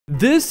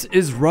This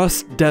is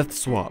Rust Death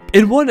Swap.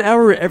 In 1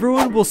 hour,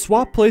 everyone will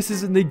swap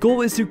places and the goal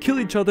is to kill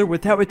each other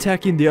without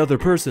attacking the other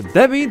person.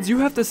 That means you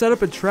have to set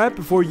up a trap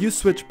before you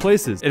switch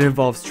places. It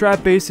involves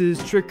trap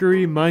bases,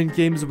 trickery, mind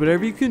games,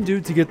 whatever you can do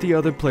to get the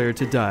other player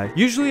to die.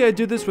 Usually I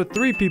do this with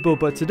 3 people,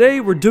 but today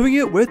we're doing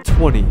it with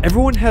 20.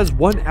 Everyone has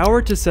 1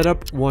 hour to set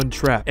up 1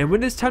 trap. And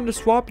when it's time to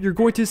swap, you're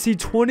going to see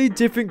 20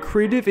 different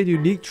creative and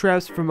unique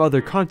traps from other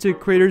content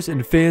creators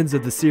and fans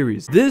of the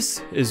series.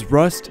 This is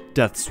Rust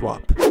Death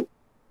Swap.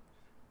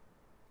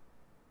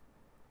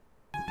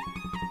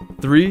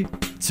 3,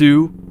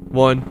 2,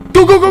 1.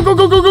 Go, go, go, go,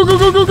 go, go, go, go,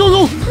 go, go, go,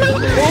 go!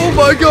 Oh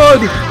my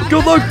god!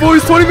 Good luck,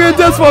 boys! 20-man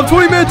death swap!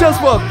 20-man death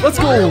swap! Let's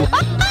go!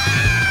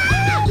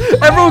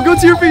 Everyone, go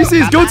to your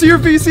PCs! Go to your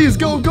PCs!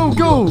 Go, go,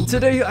 go!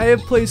 Today, I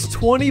have placed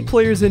 20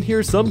 players in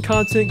here, some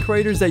content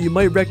creators that you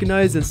might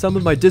recognize, and some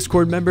of my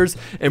Discord members,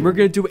 and we're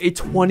gonna do a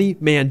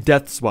 20-man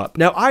death swap.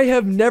 Now, I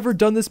have never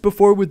done this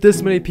before with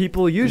this many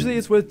people. Usually,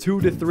 it's with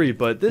 2 to 3,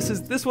 but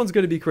this one's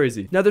gonna be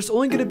crazy. Now, there's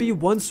only gonna be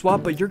 1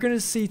 swap, but you're gonna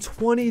see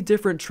 20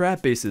 different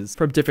trap bases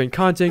from different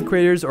content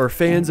creators or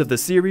fans of the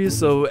series,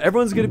 so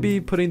everyone's gonna be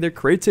putting their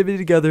creativity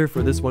together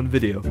for this one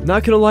video.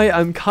 Not gonna lie,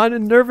 I'm kind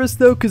of nervous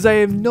though, because I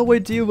have no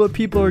idea what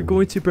people are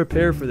going to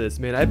prepare for this,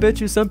 man. I bet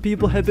you some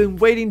people have been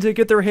waiting to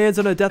get their hands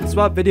on a death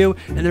swap video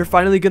and they're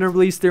finally gonna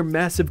release their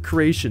massive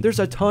creation. There's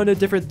a ton of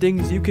different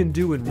things you can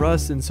do in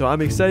Rust, and so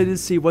I'm excited to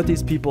see what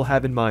these people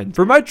have in mind.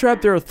 For my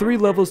trap, there are 3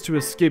 levels to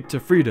escape to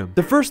freedom.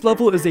 The first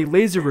level is a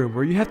laser room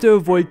where you have to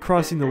avoid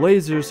crossing the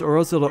lasers or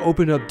else it'll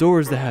open up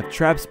doors that have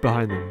traps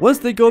behind them. Once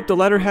they go up the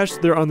ladder hatch,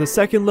 they're on the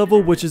second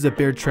level, which is a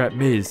bear trap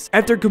maze.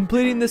 After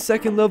completing the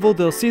second level,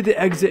 they'll see the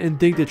exit and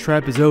think the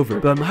trap is over,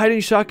 but I'm hiding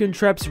shotgun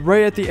traps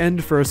right at the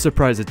end for a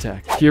surprise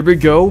attack. Here we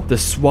go. The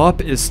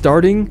swap is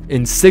starting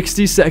in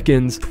 60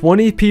 seconds.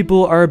 20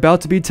 people are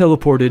about to be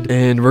teleported,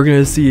 and we're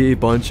gonna see a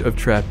bunch of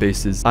trap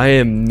bases. I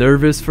am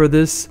nervous for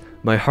this.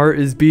 My heart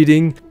is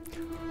beating.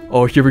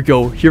 Oh, here we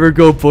go. Here we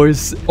go,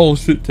 boys. Oh,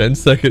 shit. 10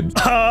 seconds.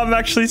 I'm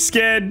actually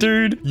scared,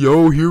 dude.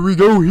 Yo, here we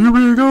go. Here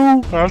we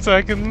go. 5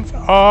 seconds.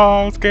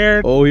 Oh, I'm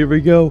scared. Oh, here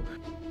we go.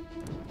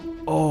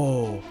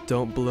 Oh,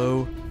 don't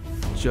blow.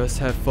 Just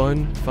have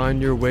fun.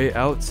 Find your way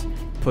out.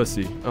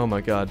 Pussy. Oh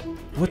my god.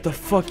 What the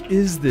fuck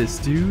is this,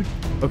 dude?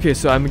 Okay,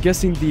 so I'm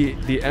guessing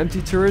the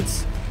empty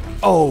turrets.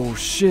 Oh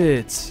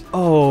shit.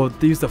 Oh,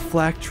 they used a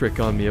flak trick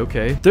on me.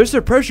 Okay, there's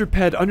a pressure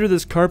pad under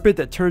this carpet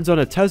that turns on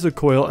a Tesla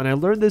coil, and I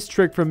learned this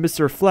trick from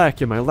Mr.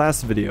 Flack in my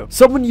last video.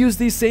 Someone used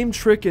the same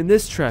trick in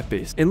this trap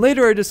base, and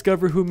later I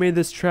discovered who made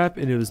this trap,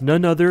 and it was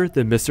none other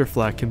than Mr.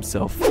 Flack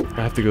himself.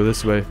 I have to go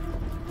this way.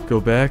 Go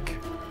back.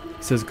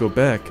 It says go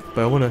back,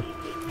 but I wanna...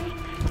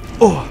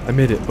 Oh, I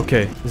made it.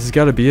 Okay, this has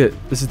got to be it.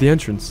 This is the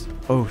entrance.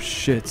 Oh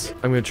shit.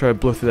 I'm gonna try to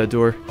blow through that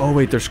door. Oh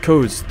wait, there's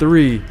codes.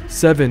 3,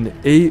 7,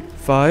 8,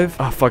 5.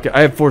 Ah, fuck it.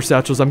 I have 4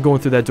 satchels. I'm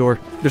going through that door.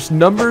 There's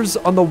numbers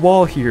on the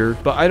wall here,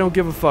 but I don't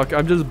give a fuck.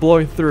 I'm just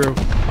blowing through.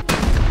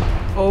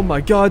 Oh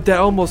my god, that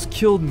almost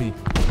killed me.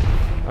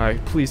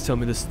 Alright, please tell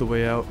me this is the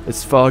way out.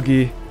 It's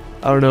foggy.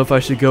 I don't know if I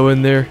should go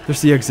in there.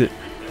 There's the exit.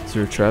 Is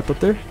there a trap up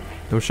there?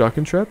 No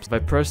shotgun traps? If I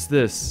press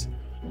this,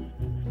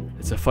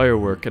 it's a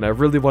firework, and I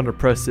really want to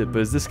press it,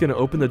 but is this gonna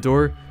open the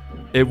door?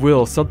 It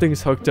will.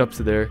 Something's hooked up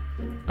to there.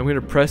 I'm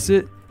gonna press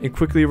it and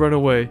quickly run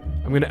away.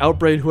 I'm gonna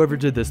outbrain whoever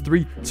did this.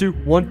 3, 2,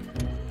 1.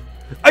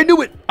 I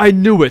knew it! I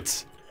knew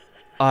it!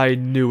 I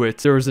knew it.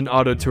 There was an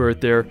auto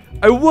turret there.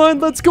 I won!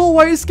 Let's go!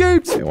 I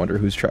escaped! I wonder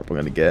whose trap we're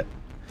gonna get.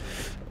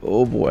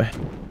 Oh boy.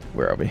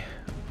 Where are we?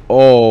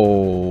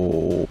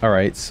 Oh.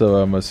 Alright, so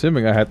I'm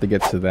assuming I have to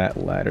get to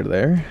that ladder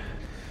there.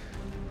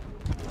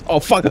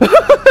 Oh fuck!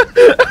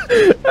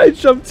 I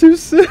jumped too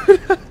soon.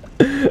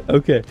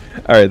 Okay.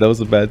 All right, that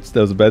was a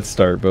bad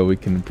start, but we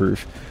can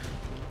improve.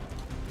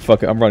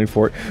 Fuck it, I'm running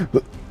for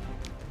it.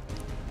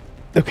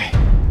 Okay.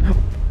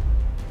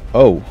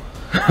 Oh.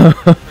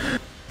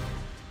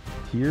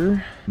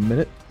 Here, a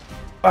minute.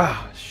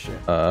 Ah,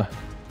 shit.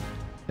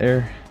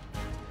 There.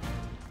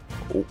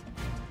 Oh.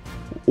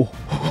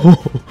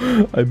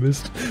 Oh. I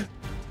missed. I'm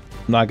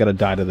not gonna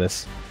die to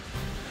this.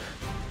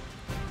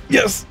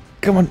 Yes.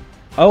 Come on.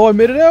 Oh, I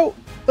made it out.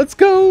 Let's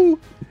go.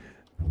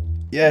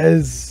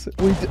 Yes.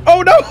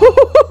 Oh no.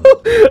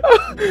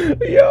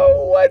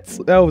 Yo, what?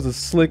 That was a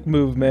slick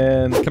move,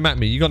 man. Come at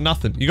me. You got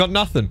nothing. You got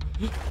nothing.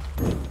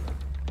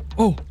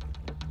 Oh,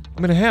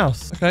 I'm in a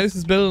house. Okay, this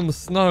is better than the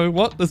snow.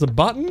 What? There's a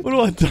button? What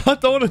do I do? I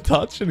don't want to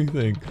touch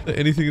anything.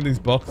 Anything in these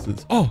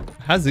boxes. Oh,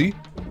 has he?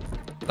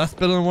 That's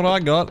better than what I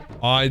got.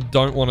 I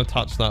don't want to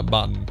touch that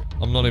button.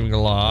 I'm not even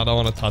gonna lie. I don't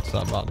want to touch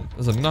that button.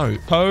 There's a note.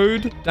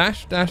 Code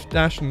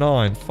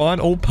 --9. Find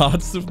all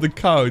parts of the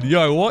code.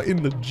 Yo, what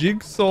in the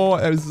jigsaw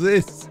is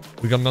this?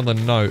 We got another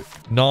note.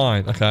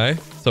 9. Okay.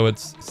 So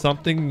it's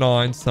something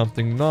 9,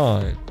 something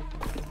 9.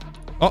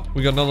 Oh,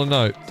 we got another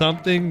note.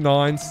 Something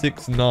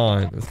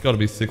 969. It's got to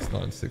be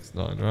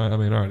 6969, right? I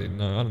mean, I already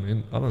know.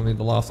 I don't need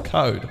the last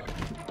code.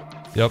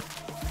 Yep.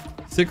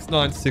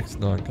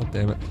 6969. God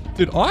damn it.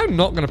 Dude, I'm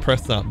not going to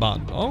press that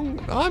button.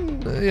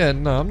 Yeah,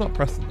 no, I'm not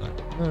pressing that.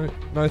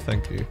 No,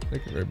 thank you.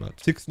 Thank you very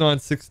much.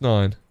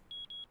 6969.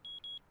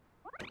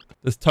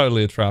 There's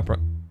totally a trap, right?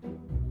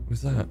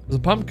 What's that? There's a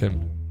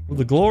pumpkin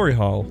with a glory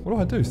hole. What do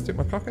I do? Stick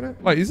my cock in it?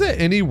 Wait, is there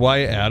any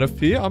way out of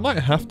here? I might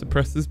have to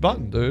press this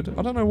button, dude.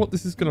 I don't know what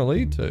this is going to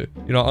lead to.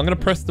 You know, I'm going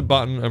to press the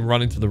button and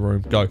run into the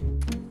room. Go.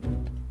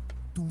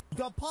 Do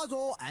the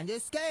puzzle and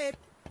escape.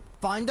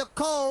 Find the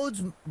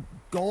codes.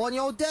 Go on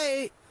your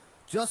date.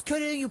 Just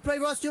kidding. You play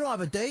Rust. You don't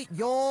have a date.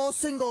 You're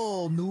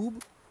single,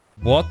 noob.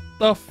 What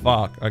the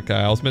fuck? Okay,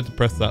 I was meant to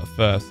press that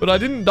first, but I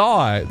didn't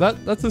die.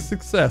 That's a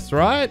success,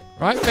 right?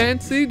 Right,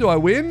 Fancy? Do I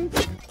win?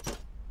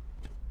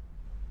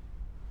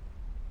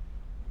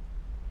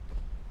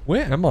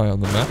 Where am I on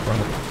the map right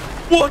now?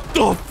 What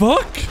the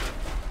fuck?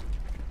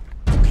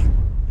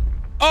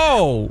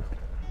 Oh!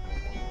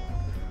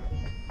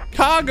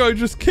 Cargo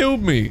just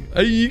killed me.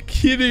 Are you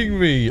kidding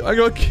me? I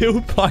got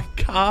killed by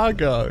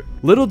cargo.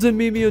 Little did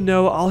Mimio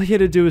know, all he had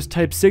to do was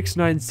type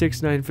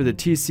 6969 for the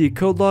TC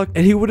code lock,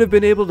 and he would have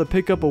been able to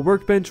pick up a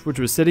workbench which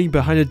was sitting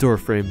behind a door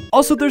frame.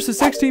 Also, there's a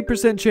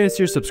 16% chance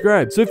you're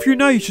subscribed, so if you're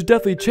not, you should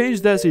definitely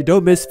change that so you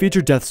don't miss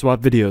future death swap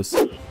videos.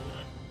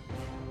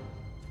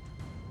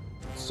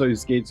 So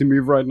scared to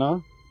move right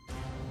now.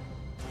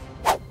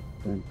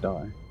 Don't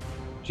die.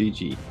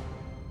 GG.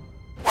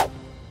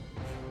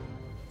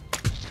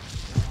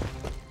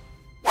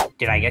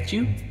 Did I get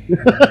you?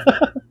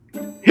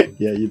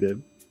 Yeah, you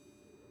did.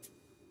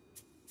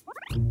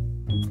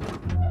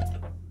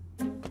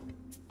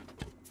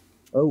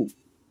 Oh.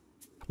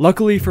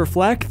 Luckily for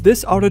Flack,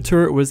 this auto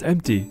turret was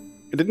empty.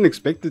 I didn't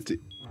expect it to.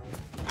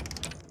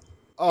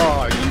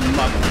 Oh, you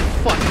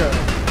motherfucker.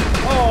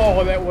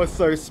 Oh, that was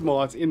so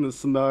smart in the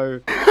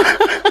snow.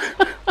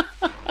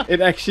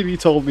 It actually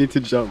told me to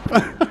jump.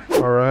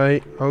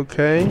 Alright,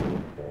 okay.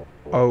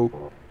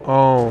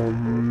 Oh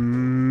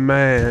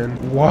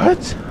man.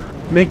 What?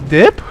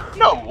 McDip?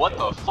 No, what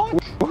the fuck?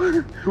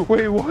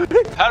 Wait,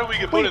 what? How do we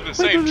get put in the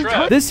same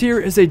trap? This here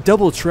is a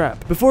double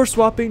trap. Before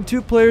swapping, two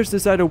players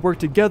decide to work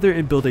together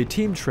and build a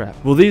team trap.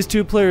 Will these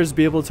two players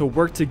be able to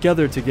work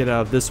together to get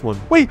out of this one?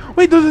 Wait,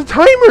 there's a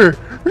timer!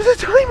 There's a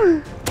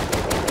timer!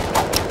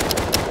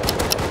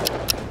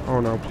 Oh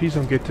no, please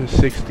don't get to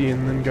 60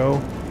 and then go.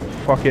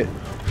 Fuck it.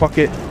 Fuck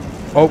it.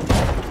 Oh.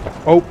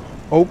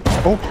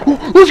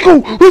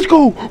 Let's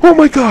go! Oh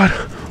my god!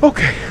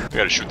 Okay. We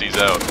gotta shoot these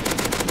out.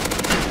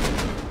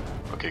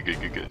 Okay, good.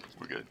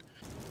 We're good.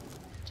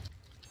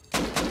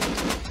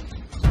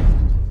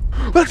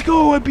 Let's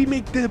go! I beat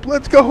McDip,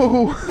 let's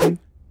go!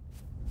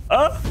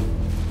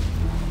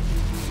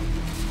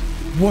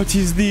 What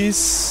is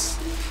this?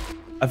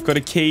 I've got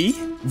a key.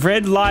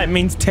 Red light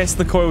means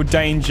Tesla coil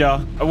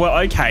danger. Well,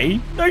 okay.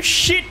 No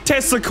shit,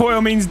 Tesla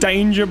coil means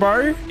danger,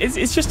 bro.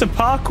 It's just a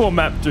parkour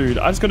map, dude.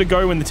 I just gotta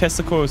go when the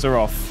Tesla coils are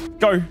off.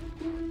 Go.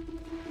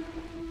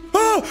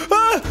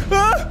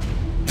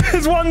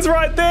 There's ones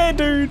right there,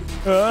 dude.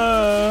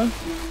 Go.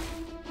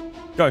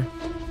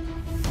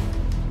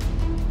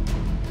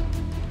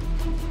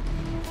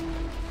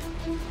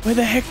 Where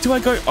the heck do I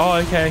go? Oh,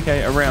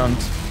 okay, around.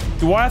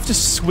 Do I have to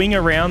swing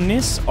around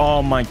this?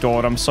 Oh my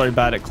god, I'm so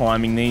bad at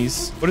climbing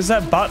these. What does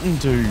that button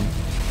do?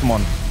 Come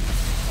on.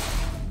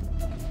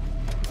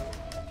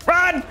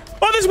 Run!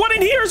 Oh, there's one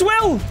in here as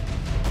well!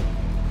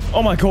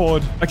 Oh my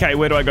god. Okay,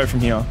 where do I go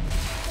from here?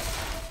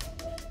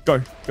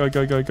 Go.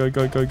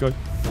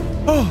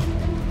 Oh,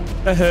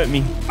 that hurt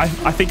me. I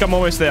think I'm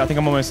almost there.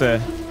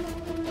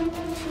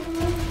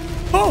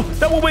 Oh,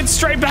 that one went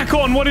straight back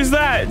on. What is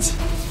that?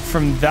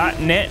 From that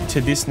net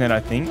to this net,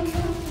 I think.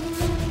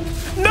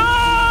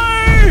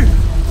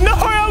 No,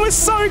 I was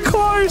so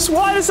close.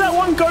 Why does that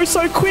one go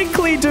so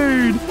quickly,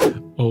 dude?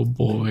 Oh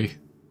boy.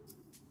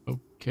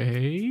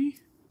 Okay.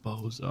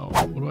 Bozo.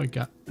 What do I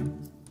got?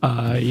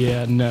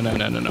 Yeah,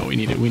 no. We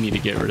need to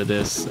get rid of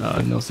this.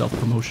 No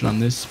self-promotion on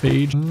this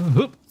page.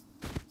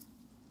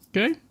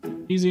 Okay.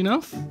 Easy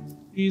enough.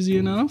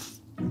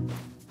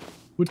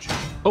 Which?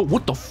 Oh,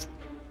 what the f?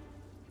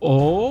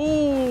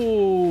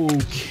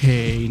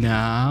 Okay,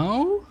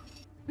 now.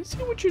 I see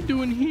what you're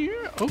doing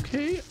here.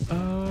 Okay.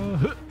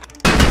 Oh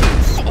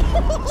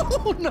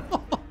no!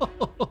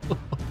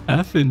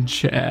 F in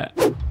chat.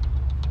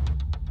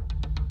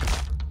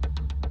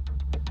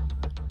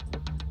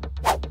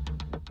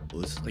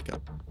 It's like a.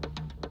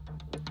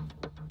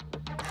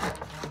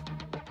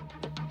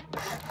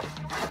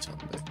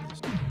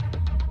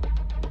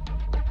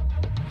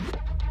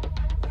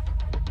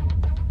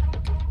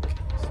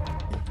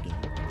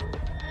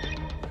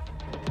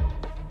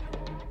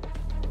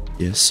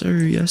 Yes,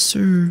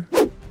 sir.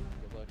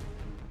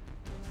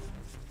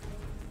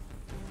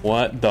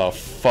 What the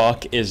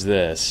fuck is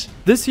this?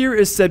 This here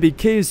is Sebi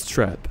K's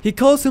trap. He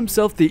calls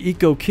himself the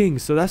Eco King,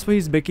 so that's what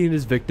he's making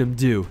his victim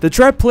do. The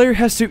trap player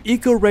has to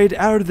eco raid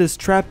out of this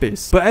trap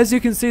base, but as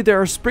you can see,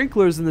 there are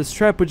sprinklers in this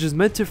trap which is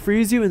meant to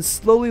freeze you and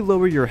slowly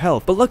lower your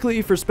health. But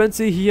luckily for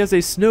Spency, he has a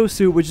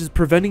snowsuit which is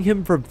preventing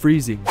him from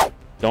freezing.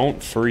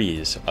 Don't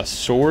freeze. A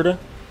sword?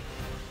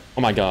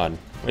 Oh my god.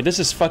 Wait, this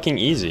is fucking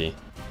easy.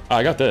 Oh,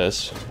 I got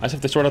this. I just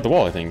have to sort out the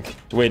wall, I think.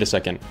 Wait a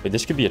second. Wait,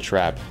 this could be a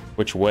trap.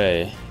 Which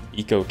way?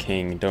 Eco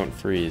King, don't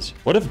freeze.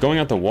 What if going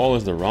out the wall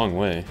is the wrong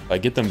way? If I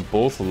get them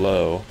both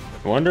low.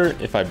 I wonder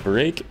if I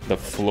break the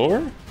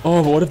floor?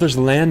 Oh, but what if there's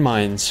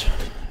landmines?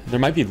 There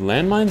might be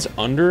landmines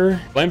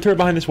under. Flame turret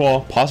behind this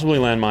wall, possibly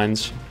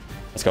landmines.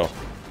 Let's go.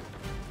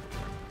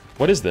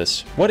 What is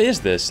this? What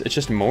is this? It's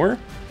just more?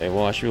 Okay,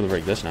 well, I should be able to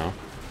break this now.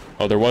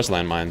 Oh, there was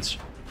landmines.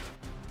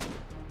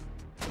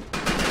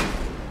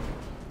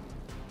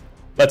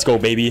 Let's go,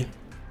 baby.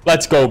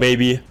 Let's go,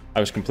 baby. I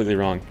was completely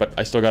wrong, but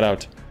I still got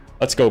out.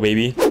 Let's go,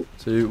 baby.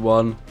 2,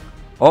 1.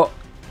 Oh!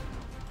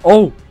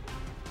 Oh!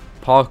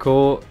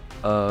 Parkour.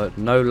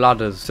 No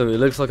ladders. So it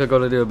looks like I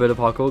gotta do a bit of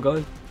parkour,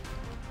 guys.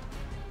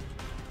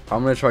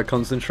 I'm gonna try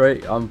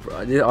concentrate. I'm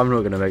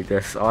not gonna make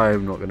this.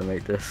 I'm not gonna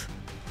make this.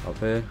 Up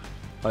here.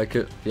 I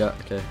could. Yeah.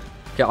 Okay.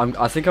 Okay.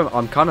 I think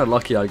I'm kind of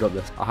lucky I got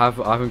this. I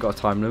haven't got a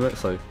time limit,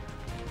 so.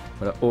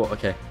 Oh.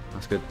 Okay.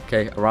 That's good.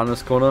 Okay. Around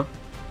this corner.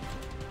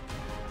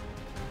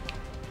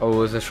 Oh,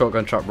 there's a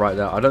shotgun trap right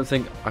there. I don't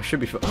think I should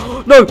be.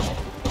 No.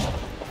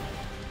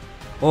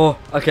 Oh.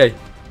 Okay.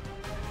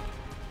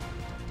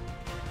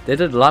 They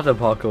did ladder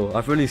parkour.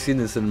 I've really seen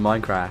this in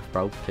Minecraft,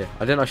 bro. Okay.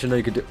 I didn't actually know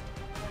you could do.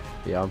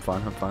 Yeah, I'm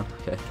fine. I'm fine.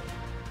 Okay.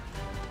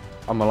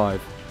 I'm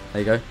alive.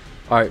 There you go.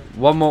 Alright,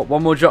 one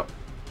more jump.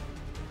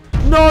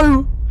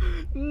 No!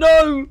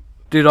 No!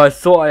 Dude, I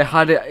thought I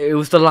had it. It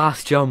was the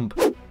last jump.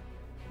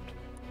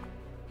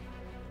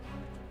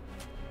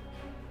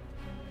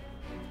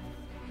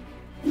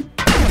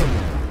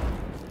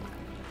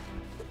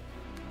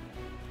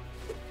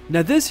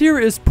 Now this here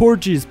is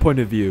Porgy's point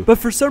of view, but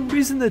for some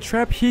reason the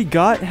trap he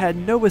got had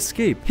no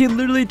escape. He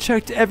literally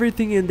checked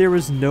everything and there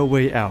was no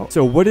way out.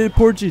 So what did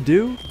Porgy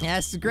do? Yeah,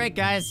 this is great,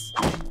 guys.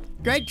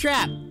 Great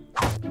trap.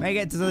 Make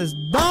it so there's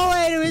no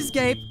way to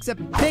escape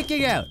except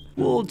picking out.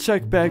 We'll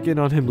check back in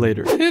on him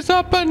later. It's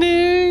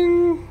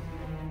happening!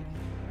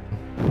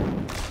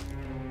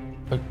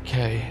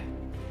 Okay.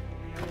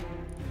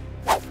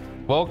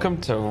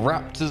 Welcome to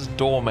Raptor's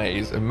Door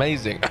Maze.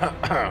 Amazing.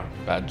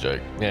 Bad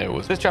joke. Yeah, it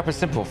was. This trap is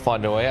simple.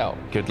 Find a way out.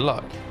 Good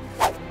luck.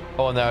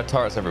 Oh, and there are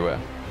turrets everywhere.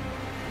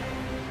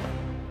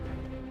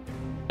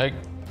 Oh,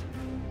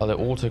 they're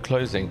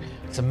auto-closing.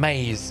 It's a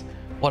maze.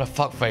 What a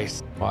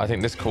fuckface. Well, I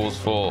think this calls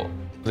for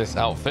this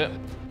outfit.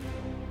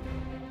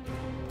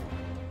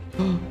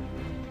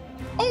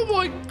 Oh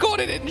my god,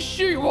 it didn't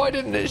shoot. Why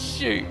didn't it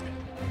shoot?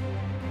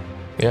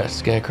 Yeah,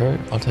 scarecrow.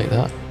 I'll take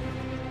that.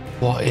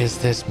 What is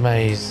this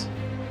maze?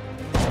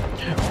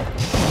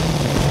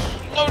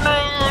 Oh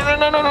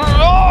no, no.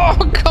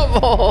 Oh, come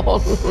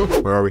on.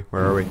 Where are we?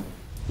 Where are we?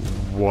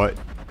 What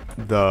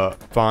the?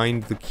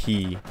 Find the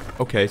key.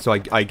 Okay, so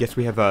I guess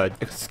we have a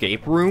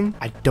escape room.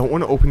 I don't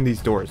want to open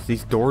these doors.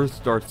 These doors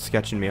start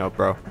sketching me out,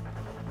 bro.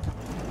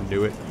 I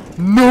knew it.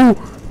 No,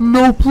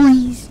 no,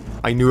 please.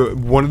 I knew it.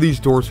 One of these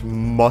doors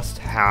must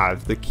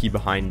have the key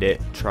behind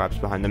it. Traps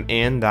behind them.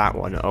 And that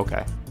one.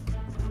 Okay.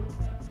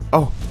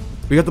 Oh,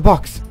 we got the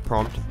box.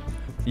 Prompt.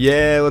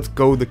 Yeah, let's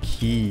go the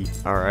key.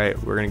 All right,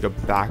 we're going to go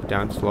back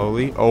down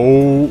slowly.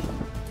 Oh.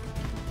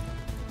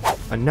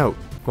 A note.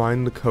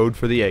 Find the code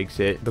for the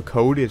exit. The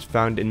code is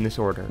found in this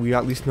order. We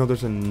at least know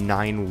there's a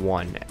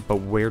 9-1, but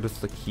where does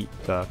the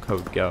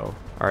code go?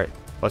 All right,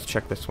 let's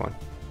check this one.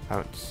 I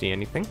don't see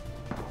anything.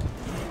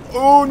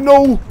 Oh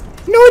no! No,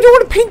 I don't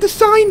want to paint the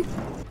sign.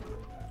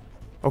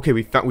 Okay,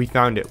 we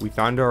found it. We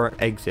found our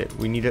exit.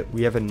 We need it.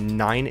 We have a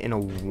 9 and a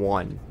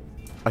 1,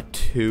 a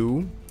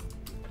 2.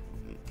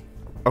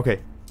 Okay.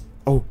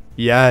 Oh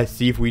yeah.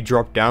 See, if we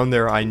drop down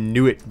there, I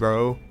knew it,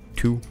 bro.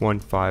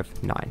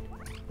 2159.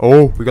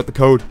 Oh, we got the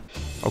code.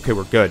 Okay,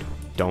 we're good.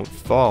 Don't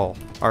fall.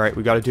 All right,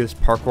 we got to do this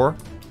parkour.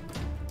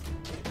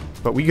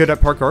 But we good at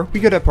parkour. We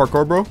good at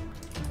parkour, bro.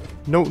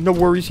 No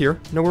worries here.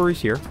 No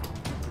worries here.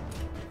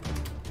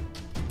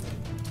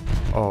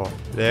 Oh,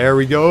 there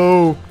we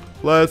go.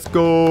 Let's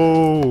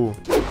go.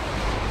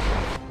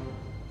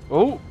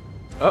 Oh.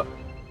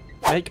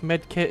 Make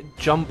medkit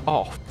jump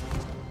off.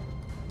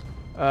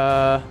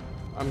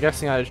 I'm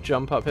guessing I just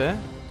jump up here.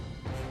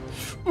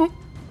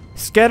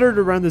 Scattered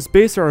around this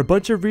base are a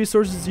bunch of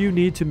resources you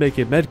need to make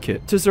a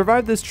medkit. To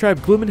survive this trap,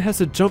 Gloomman has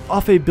to jump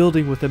off a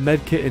building with a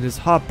medkit in his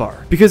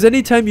hotbar. Because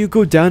anytime you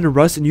go down in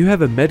Rust and you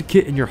have a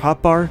medkit in your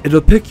hotbar,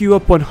 it'll pick you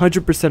up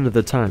 100% of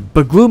the time.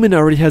 But Gloomman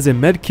already has a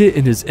medkit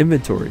in his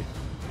inventory.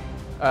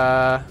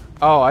 Oh,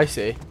 I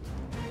see.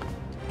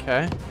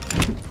 Okay.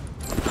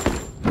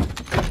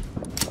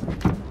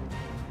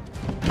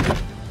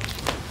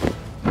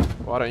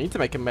 Well, I don't need to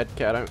make a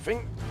medkit, I don't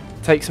think.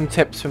 Take some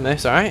tips from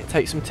this, alright?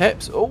 Take some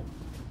tips. Oh.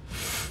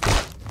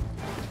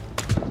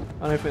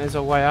 I don't think there's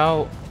a way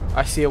out.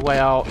 I see a way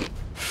out.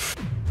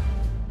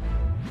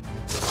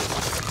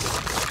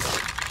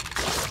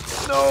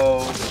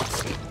 No!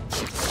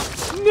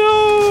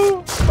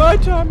 No! My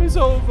time is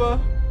over.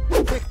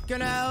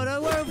 Picking out a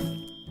roof.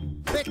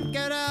 Picking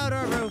out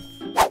a roof.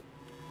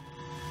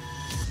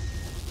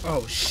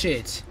 Oh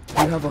shit.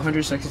 You have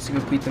 100 seconds to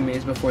complete the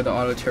maze before the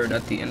auto turret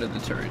at the end of the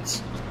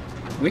turrets.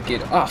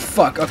 Wicked. Oh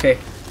fuck, okay.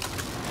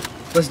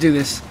 Let's do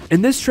this.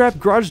 In this trap,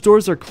 garage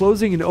doors are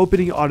closing and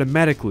opening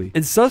automatically,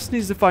 and Sus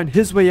needs to find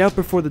his way out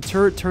before the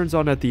turret turns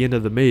on at the end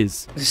of the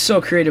maze. This is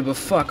so creative, but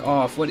fuck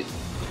off. What?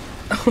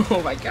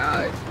 Oh my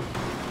god.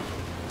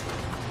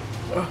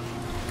 Oh,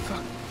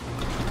 fuck.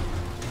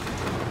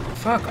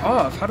 Fuck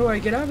off. How do I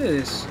get out of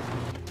this?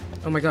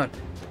 Oh my god.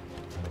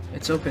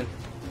 It's open.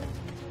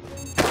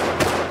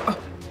 Oh,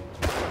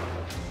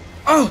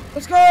 oh,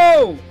 let's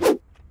go!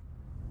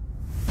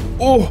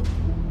 Oh!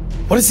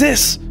 What is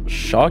this?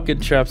 Shotgun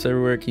traps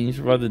everywhere. Can you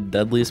survive the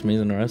deadliest maze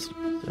in the rest?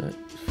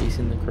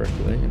 Facing the correct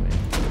way, man.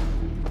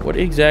 What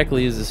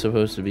exactly is this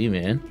supposed to be,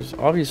 man? There's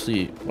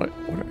obviously what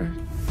are...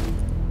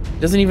 It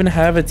doesn't even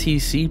have a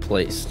TC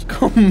placed.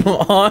 Come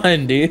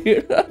on,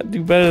 dude.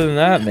 Do better than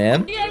that,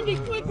 man. You gotta be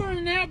quicker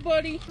than that,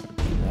 buddy.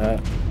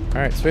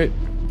 Alright, sweet.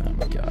 Oh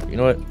my god. You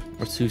know what?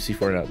 We're too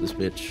C4 out this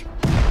bitch.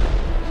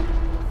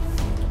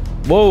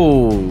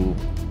 Whoa!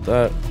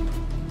 That...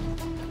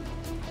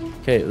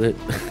 Okay,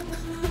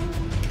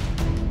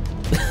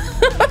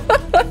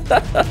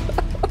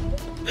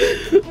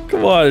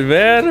 come on,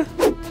 man.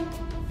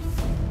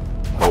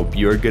 Hope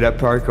you're good at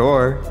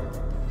parkour.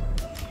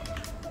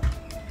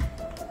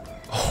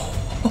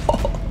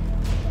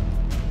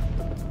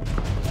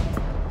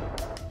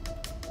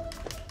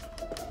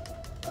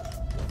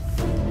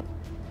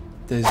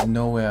 There's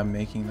no way I'm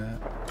making that.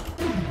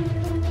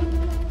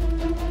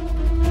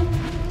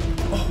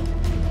 Oh.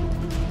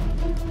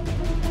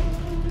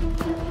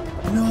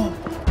 No.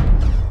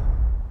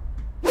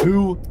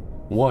 2,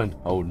 1.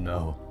 Oh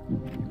no.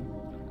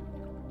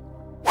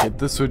 Hit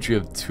the switch. You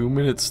have 2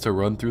 minutes to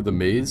run through the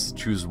maze.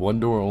 Choose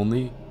one door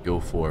only. Go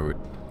forward.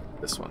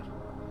 This one.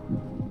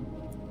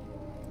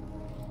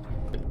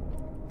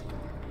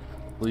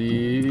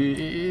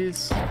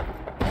 Please.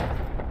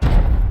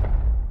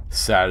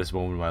 Saddest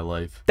moment of my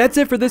life. That's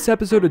it for this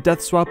episode of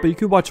Death Swap, but you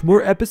can watch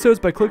more episodes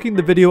by clicking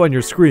the video on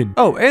your screen.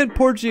 Oh, and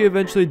Porgy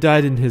eventually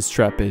died in his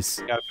trap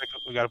base.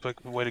 We gotta pick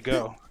a way to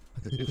go.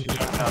 If you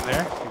jump down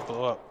there, you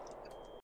blow up.